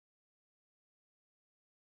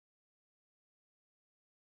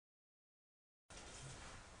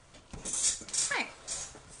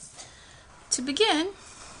To begin,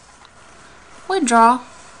 we draw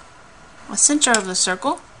a center of the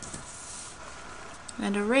circle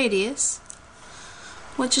and a radius,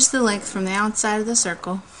 which is the length from the outside of the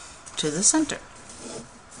circle to the center.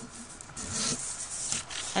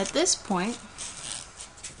 At this point,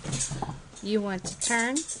 you want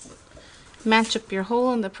to match up your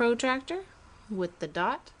hole in the protractor with the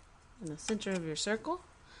dot in the center of your circle,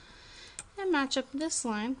 and match up this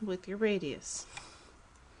line with your radius.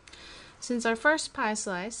 Since our first pie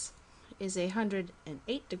slice is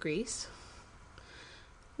 108 degrees,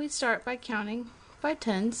 we start by counting by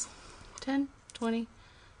tens: 10, 20,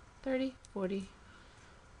 30, 40,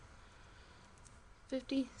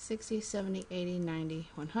 50, 60, 70, 80, 90,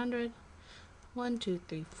 100, 1, 2,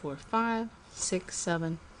 3, 4, 5, 6,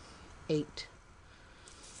 7, 8.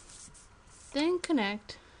 Then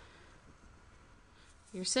connect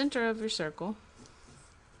your center of your circle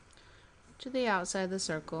to the outside of the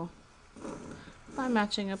circle by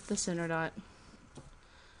matching up the center dot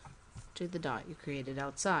to the dot you created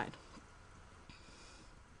outside.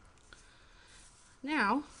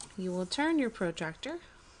 Now you will turn your protractor,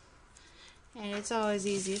 and it's always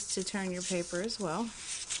easiest to turn your paper as well,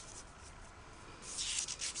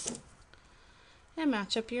 and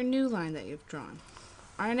match up your new line that you've drawn.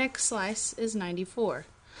 Our next slice is 94.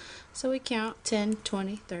 So we count 10,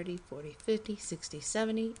 20, 30, 40, 50, 60,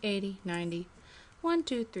 70, 80, 90, 1,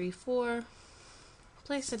 2, 3, 4.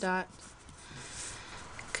 Place a dot,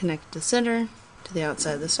 connect the center to the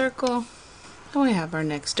outside of the circle, and we have our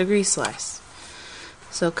next degree slice.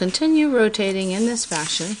 So continue rotating in this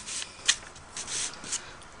fashion.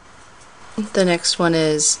 The next one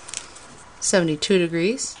is 72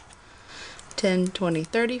 degrees. 10, 20,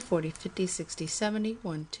 30, 40, 50, 60, 70,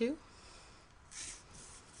 1, 2.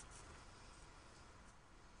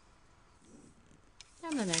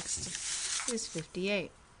 And the next is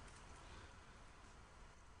 58.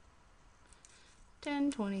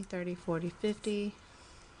 10, 20, 30, 40, 50,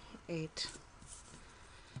 8.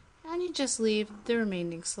 And you just leave the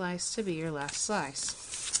remaining slice to be your last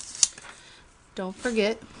slice. Don't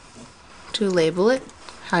forget to label it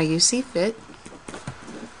how you see fit.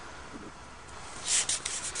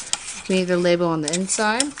 You can either label on the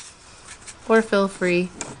inside, or feel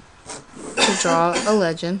free to draw a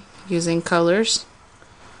legend using colors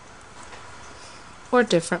or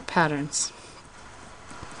different patterns.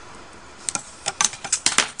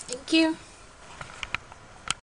 Thank you.